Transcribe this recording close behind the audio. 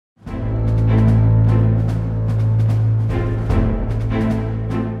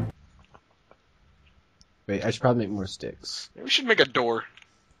Wait, I should probably make more sticks. Maybe we should make a door.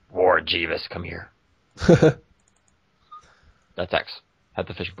 War Jeeves, come here. That's X. Have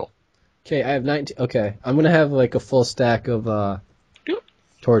the fishing pole. Okay, I have 19. Okay, I'm gonna have like a full stack of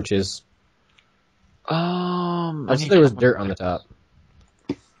torches. I Also, there was dirt on the top.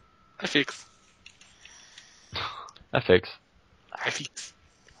 I fix. I fix.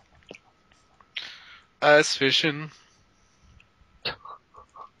 Ice fishing.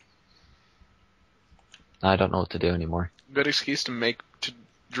 I don't know what to do anymore. Good excuse to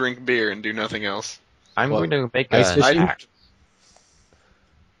drink beer and do nothing else. I'm What? going to make Ice a fishing? axe.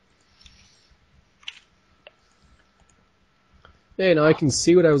 Hey, now I can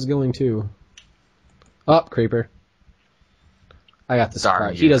see what I was going to. Oh, creeper. I got the Darn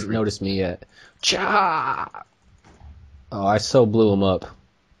spot. you, He doesn't creeper. notice me yet. Cha! Oh, I so blew him up.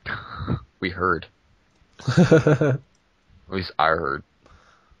 We heard. At least I heard.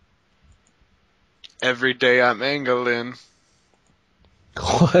 Every day I'm angling.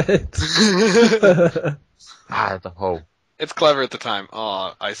 What? Ah, that's a hoe. It's clever at the time.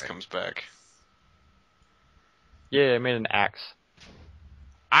 Aw, ice comes back. Yeah, I made an axe.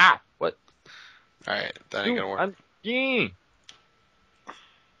 Ah! What? Alright, that ain't gonna work.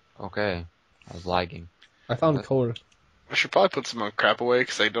 Okay. I was lagging. I found coal. I should probably put some crap away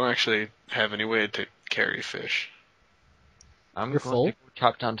because I don't actually have any way to carry fish. I'm You're going full? to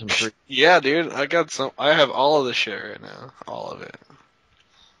chop down some trees. Yeah, dude, I have all of the shit right now. All of it.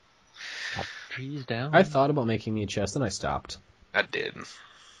 Chop trees down. I thought about making me a chest, and I stopped. I did.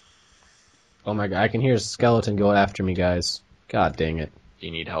 Oh my god, I can hear a skeleton go after me, guys. God dang it. Do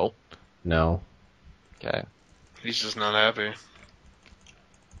you need help? No. Okay. He's just not happy.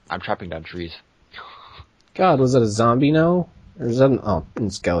 I'm chopping down trees. God, was that a zombie now? Or is that a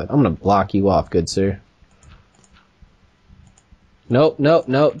skeleton? I'm gonna block you off, good sir. Nope,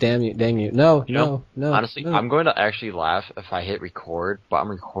 damn you. No. Honestly, no. I'm going to actually laugh if I hit record, but I'm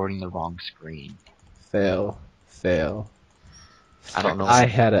recording the wrong screen. Fail. I don't know. I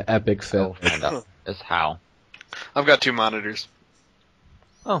had an epic I'll fail. find out. That's how. I've got 2 monitors.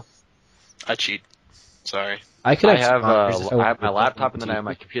 Oh. I cheat. Sorry. I could I have, I have my laptop and then I have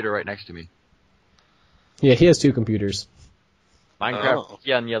my computer right next to me. Yeah, he has 2 computers. Minecraft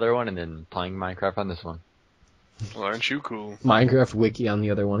Oh. on the other one, and then playing Minecraft on this one. Well, aren't you cool? Minecraft wiki on the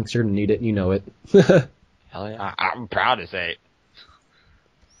other one, because you're gonna need it, and you know it. Hell yeah, I'm proud to say it.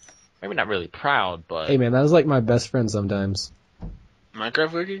 Maybe not really proud, but... Hey man, that was like my best friend sometimes.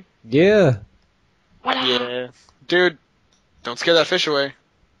 Minecraft wiki? Yeah. Yeah. Dude, don't scare that fish away.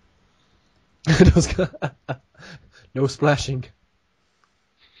 No splashing.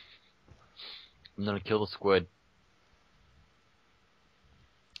 I'm gonna kill the squid.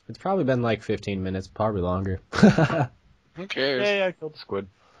 It's probably been like 15 minutes, probably longer. Who cares? Yeah, I killed the squid.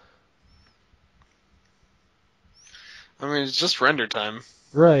 I mean, it's just render time.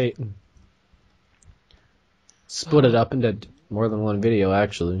 Right. Split it up into more than one video,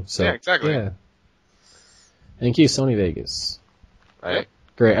 actually. So, Yeah, exactly. Yeah. Thank you, Sony Vegas. Right? Yep.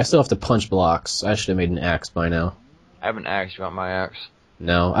 Great. I still have to punch blocks. I should have made an axe by now. I have an axe. You want my axe?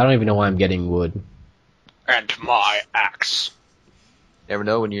 No, I don't even know why I'm getting wood. And my axe. Never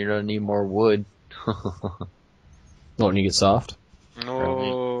know when you're gonna need more wood. What, when you get soft?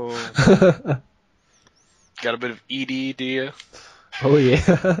 No. Got a bit of ED, do you? Oh,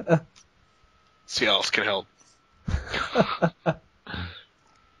 yeah. See how else can help. Hey,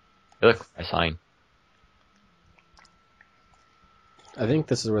 look, my sign. I think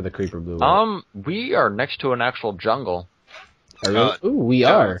this is where the creeper blew up. We are next to an actual jungle. Ooh, we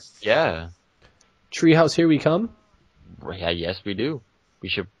yeah. are. Yeah. Treehouse, here we come. Yeah, yes, we do. We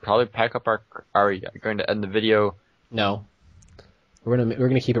should probably pack up our... Are we going to end the video? No. We're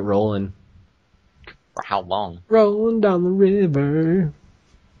gonna keep it rolling. For how long? Rolling down the river.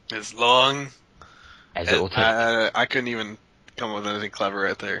 As long As as it will take. I couldn't even come up with anything clever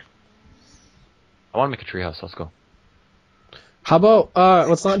right there. I want to make a treehouse. Let's go. How about,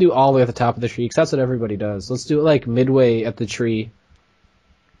 let's not do all the way at the top of the tree, because that's what everybody does. Let's do it, like, midway at the tree.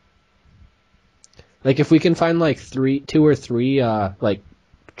 Like, if we can find, like, 2 or 3, like,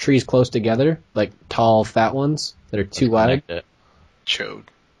 trees close together, like, tall, fat ones that are too wide. Connect it. Chode.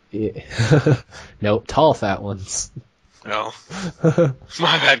 Yeah. Nope, tall, fat ones. No.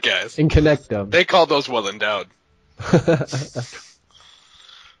 My bad, guys. And connect them. They call those well endowed.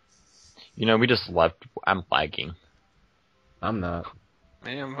 You know, we just left. I'm lagging. I'm not.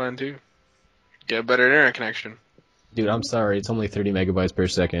 Yeah, I'm fine too. Get a better internet connection. Dude, I'm sorry, it's only 30 megabytes per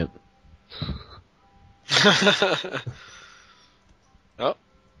second. Oh.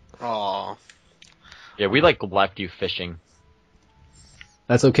 Aw. Yeah, we like left you fishing.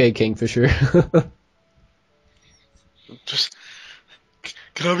 That's okay, Kingfisher. Just,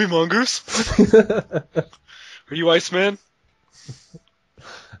 can I be Mongoose? Are you Iceman?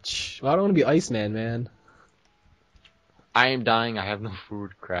 Well, I don't want to be Iceman, man. I am dying. I have no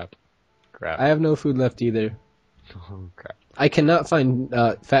food. Crap. I have no food left either. Oh, crap. I cannot find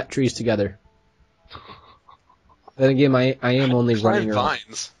fat trees together. Then again, I am only running Climb around.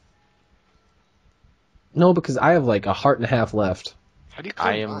 vines. No, because I have like a heart and a half left. How do you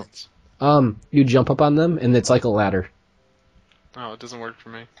climb I am- vines? You jump up on them, and it's like a ladder. Oh, it doesn't work for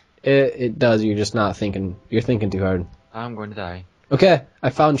me. It does. You're just not thinking. You're thinking too hard. I'm going to die. Okay, I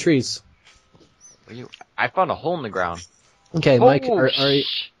found trees. I found a hole in the ground. Okay, Oh, Mike,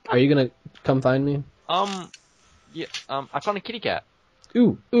 are you gonna come find me? Yeah. I found a kitty cat.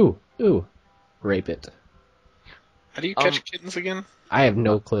 Ooh, rape it. How do you catch kittens again? I have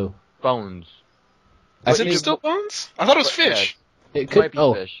no clue. Bones. I Is it think still bones? I thought it was fish. it It could. might be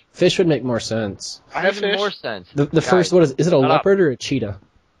Oh, fish. fish would make more sense. I have Even fish. more sense. The first, what is it? A shut up. leopard or a cheetah?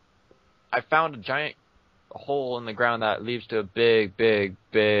 I found a giant hole in the ground that leads to a big,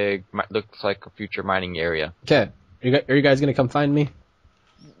 looks like a future mining area. Okay, are you guys gonna come find me?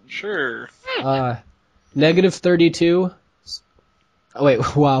 Sure. Negative 32. Oh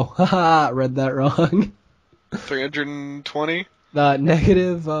wait, wow, haha, read that wrong. 320.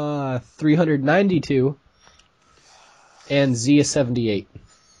 Negative 392, and Z is 78.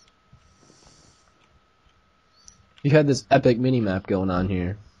 You had this epic mini map going on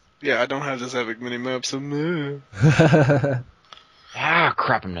here. Yeah, I don't have this epic mini map, so meh. Ah,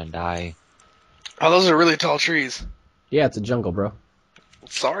 crap! I'm gonna die. Oh, those are really tall trees. Yeah, it's a jungle, bro.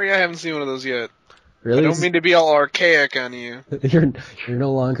 Sorry, I haven't seen one of those yet. Really? I don't mean to be all archaic on you. You're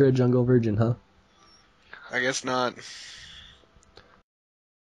no longer a jungle virgin, huh? I guess not.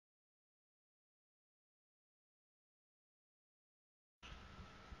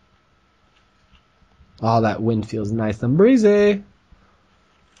 Oh, that wind feels nice and breezy.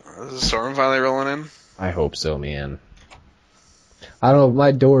 Is the storm finally rolling in? I hope so, man. I don't know,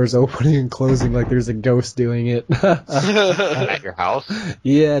 my door is opening and closing like there's a ghost doing it. At your house?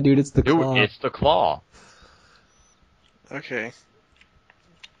 Yeah, dude, it's the Dude, claw. it's the claw. Okay.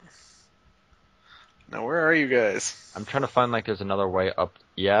 Now, where are you guys? I'm trying to find like there's another way up.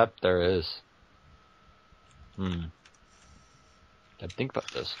 Yep, there is. Gotta think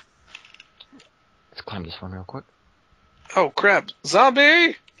about this. Let's climb this one real quick. Oh, crap.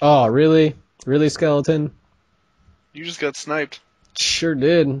 Zombie! Oh, really? Really, skeleton? You just got sniped. Sure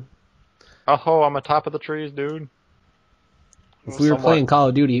did. Oh, I'm on top of the trees, dude. If we were Somewhat. playing Call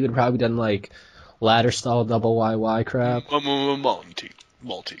of Duty, you would have probably done like ladder style double YY crap.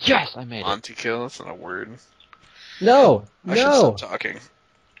 Multi. Yes, I made it. Monty kill? That's not a word. No, I should no. stop talking.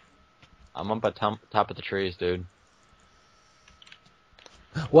 I'm up at top of the trees, dude.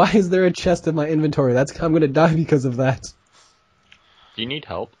 Why is there a chest in my inventory? I'm gonna die because of that. Do you need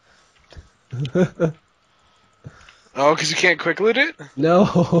help? Oh, because you can't quick loot it?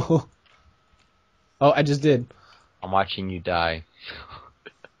 No. Oh, I just did. I'm watching you die.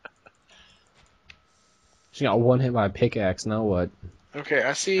 She got one hit by a pickaxe. Now what? Okay,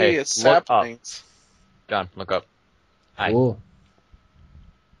 I see Hey, it's look up. saplings. John, look up. Hi. Cool.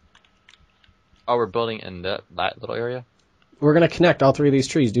 Oh, we're building in that little area? We're gonna connect all three of these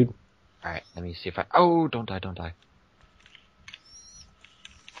trees, dude. Alright, let me see if I... Oh, don't die.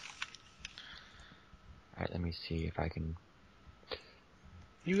 Alright, let me see if I can...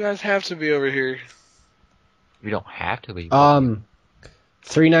 You guys have to be over here. We don't have to be.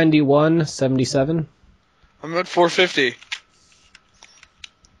 391, 77. I'm at 450.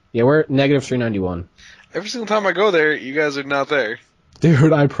 Yeah, we're at negative 391. Every single time I go there, you guys are not there.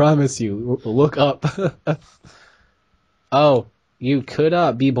 Dude, I promise you. Look up. Oh, you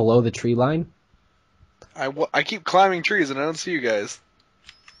could be below the tree line. I keep climbing trees and I don't see you guys.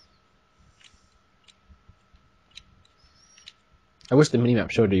 I wish the minimap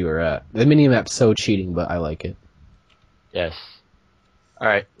showed where you were at. The minimap's so cheating, but I like it. Yes.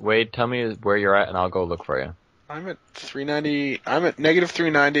 Alright, Wade, tell me where you're at and I'll go look for you. I'm at 390. I'm at negative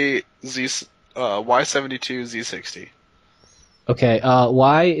 390 Y72 Z60. Okay,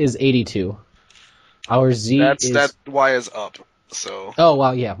 Y is 82. Our Z is... That Y is up. So Oh,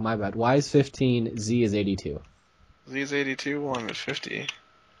 wow, yeah, my bad. Y is 15, Z is 82. Z is 82. Well, I'm at 50.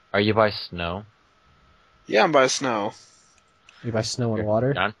 Are you by snow? Yeah, I'm by snow. You by snow and Here,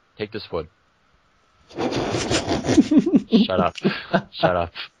 water? John, take this wood. Shut up. Shut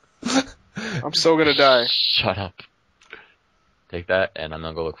up. I'm so gonna die. Shut up. Take that, and I'm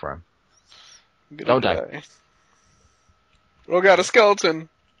gonna go look for him. I'm gonna Don't die. Oh god, a skeleton.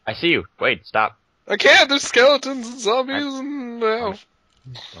 I see you. Wait, stop. I can't. There's skeletons and zombies and Don't.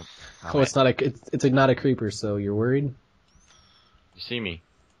 Oh, it's not a creeper, so you're worried? You see me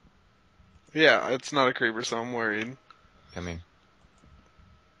Yeah, it's not a creeper, so I'm worried. coming.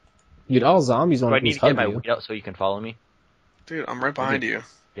 Dude, all zombies Do want I to need please to get hug my you. weed out so you can follow me? Dude, I'm right behind you.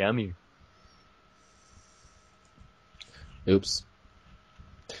 Yeah, I'm you. Oops.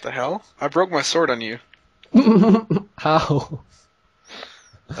 What the hell? I broke my sword on you. How?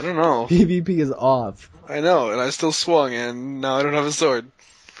 I don't know. PvP is off. I know, and I still swung, and now I don't have a sword.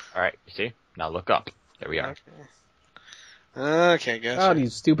 Alright, you see? Now look up. There we are. Okay, gotcha. God,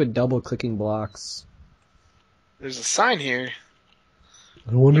 these stupid double-clicking blocks. There's a sign here.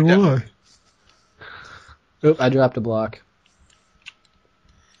 I wonder You why. Oop, I dropped a block.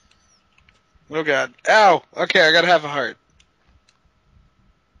 Oh god. Ow! Okay, I gotta have a heart.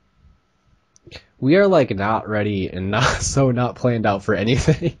 We are like not ready and not planned out for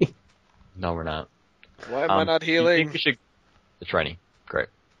anything. No, we're not. Why am I not Do you healing? think we should... It's ready. Great.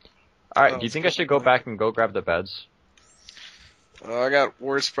 Alright, Oh, do you it's think I should go fine. back and go grab the beds? Oh, I got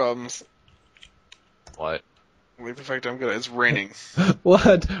worse problems. What? Wait, the fact I'm good. It's raining.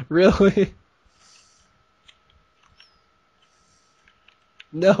 What? Really?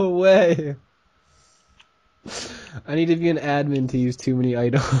 No way. I need to be an admin to use too many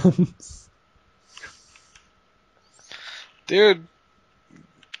items. Dude,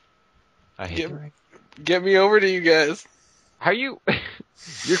 I hate the rain. get me over to you guys. How are you...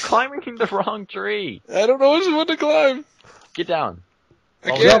 You're climbing the wrong tree! I don't know which one to climb. Get down. I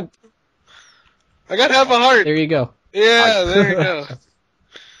Oh, can't. Jump. I gotta have a heart. There you go. Yeah, there you go.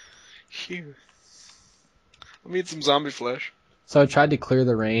 Phew. Let me eat some zombie flesh. So I tried to clear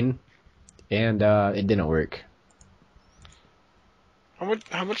the rain, and it didn't work.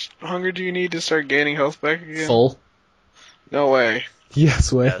 How much hunger do you need to start gaining health back again? Full? No way.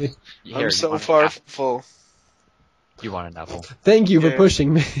 Yes way. Yes. Here, I'm you so want an far apple? from full. You want an apple? Thank you for Yeah.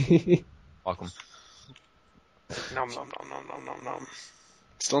 pushing me. Welcome. Nom nom nom nom nom nom nom.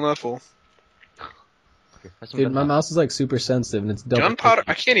 Still not full. Here, have some Dude, my gunpowder. mouse is like super sensitive, and it's double. Gunpowder?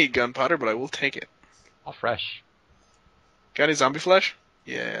 I can't eat gunpowder, but I will take it. All fresh. Got any zombie flesh?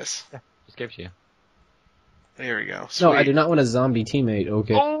 Yes. Just gave it to you. There we go. No, I Sweet. do not want a zombie teammate.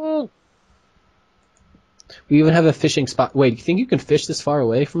 Okay. Oh! We even have a fishing spot. Wait, you think you can fish this far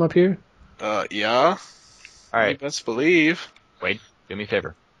away from up here? Yeah. You Alright, best believe. wait. Do me a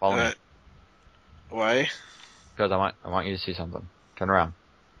favor. Follow me. Why? Because I want you to see something. Turn around.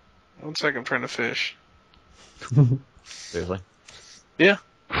 1 second, I'm trying to fish. Seriously? Yeah.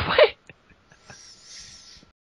 What?